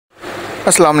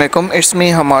Assalamu alaikum, it's me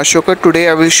Hammad Shaukat. Today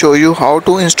I will show you how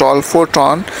to install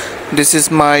FORTRAN. This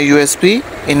is my USB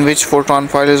in which FORTRAN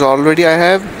file is already I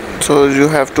have. So you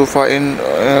have to find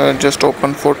just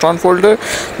open FORTRAN folder.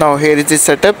 Now here is the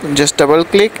setup. Just double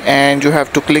click and you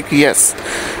have to click yes.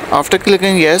 After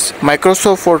clicking yes,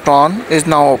 Microsoft FORTRAN is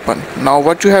now open. Now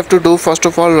what you have to do, first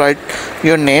of all, write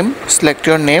your name, select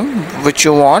your name which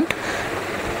you want.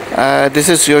 This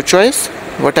is your choice,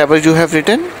 whatever you have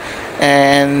written,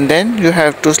 and then you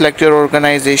have to select your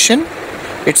organization.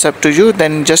 It's up to you.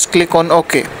 Then just click on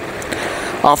OK.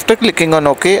 After clicking on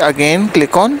OK, again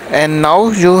click on, and now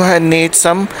you need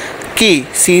some key,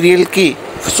 serial key.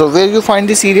 So where you find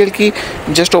the serial key,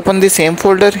 just open the same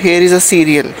folder. Here is a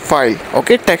serial file,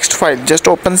 okay, text file. Just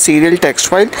open serial text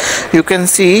file. You can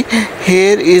see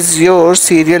here is your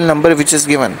serial number which is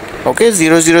given, okay,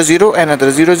 000, another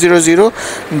 000,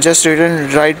 just written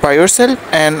right by yourself,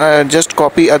 and just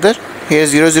copy other. Here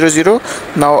 000.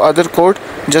 Now other code,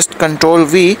 just Control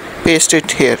V, paste it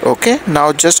here. Okay,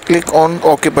 now just click on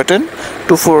OK button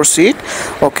to proceed.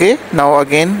 Okay, now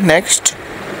again next.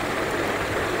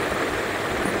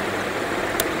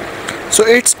 So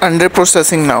it's under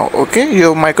processing now. Okay,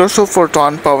 your Microsoft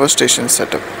FORTRAN power station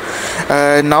setup.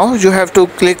 Now you have to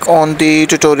click on the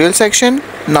tutorial section.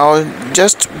 Now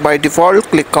just by default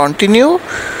click continue.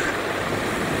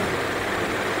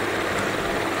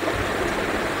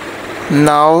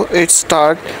 Now it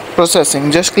start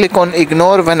processing. Just click on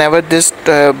ignore whenever this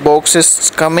box is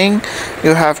coming.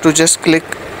 You have to just click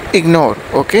ignore.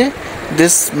 Okay,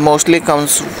 this mostly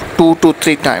comes 2 to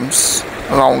 3 times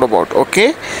roundabout.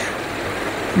 Okay,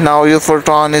 now your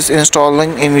FORTRAN is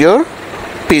installing in your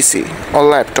PC or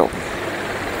laptop.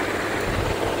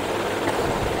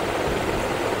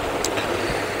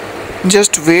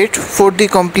 Just wait for the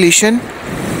completion.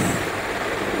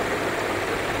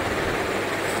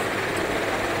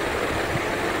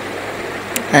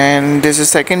 And this is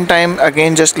second time,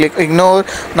 again just click ignore.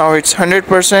 Now it's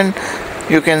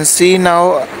 100%. You can see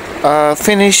now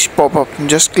finish pop-up.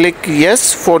 Just click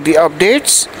yes for the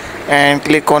updates and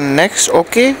click on next.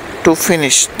 Okay, to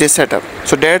finish this setup.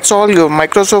 So that's all, your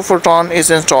Microsoft FORTRAN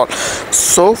is installed.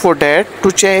 So for that,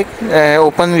 to check,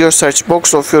 open your search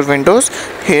box of your Windows.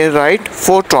 Here write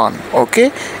FORTRAN,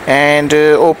 okay, and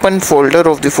open folder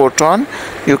of the FORTRAN.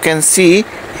 You can see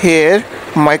here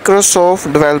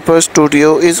Microsoft Developer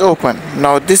Studio is open.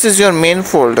 Now this is your main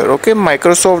folder, okay,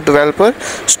 Microsoft Developer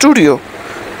Studio.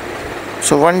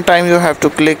 So one time you have to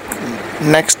click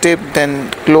next step, then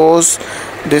close.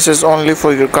 This is only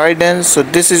for your guidance. So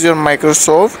this is your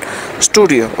Microsoft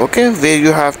Studio, okay, where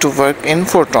you have to work in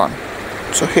FORTRAN.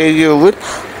 So here you will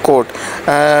code.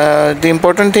 The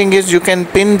important thing is you can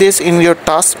pin this in your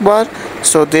taskbar.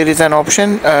 So there is an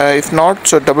option, if not,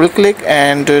 so double click,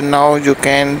 and now you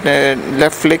can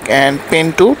left click and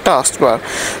pin to taskbar.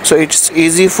 So it's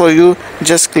easy for you,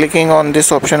 just clicking on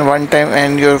this option one time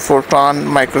and your FORTRAN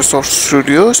Microsoft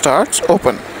Studio starts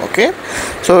open. Okay,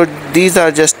 so these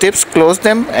are just tips. Close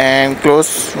them and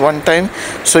close one time.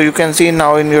 So you can see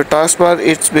now in your taskbar,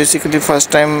 it's basically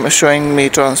first time showing me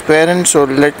transparent. So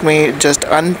let me just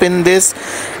unpin this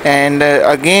and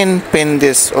again pin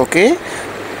this. Okay,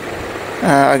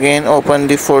 again open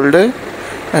the folder,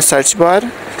 search bar,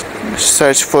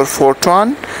 search for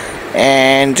FORTRAN,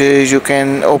 and you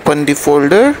can open the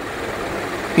folder.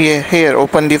 Here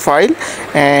open the file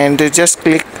and just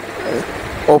click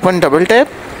open, double tap.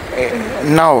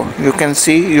 Now you can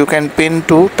see you can pin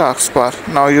to taskbar.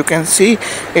 Now you can see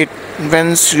it.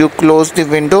 Once you close the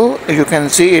window, you can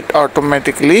see it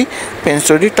automatically pins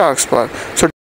to the taskbar. So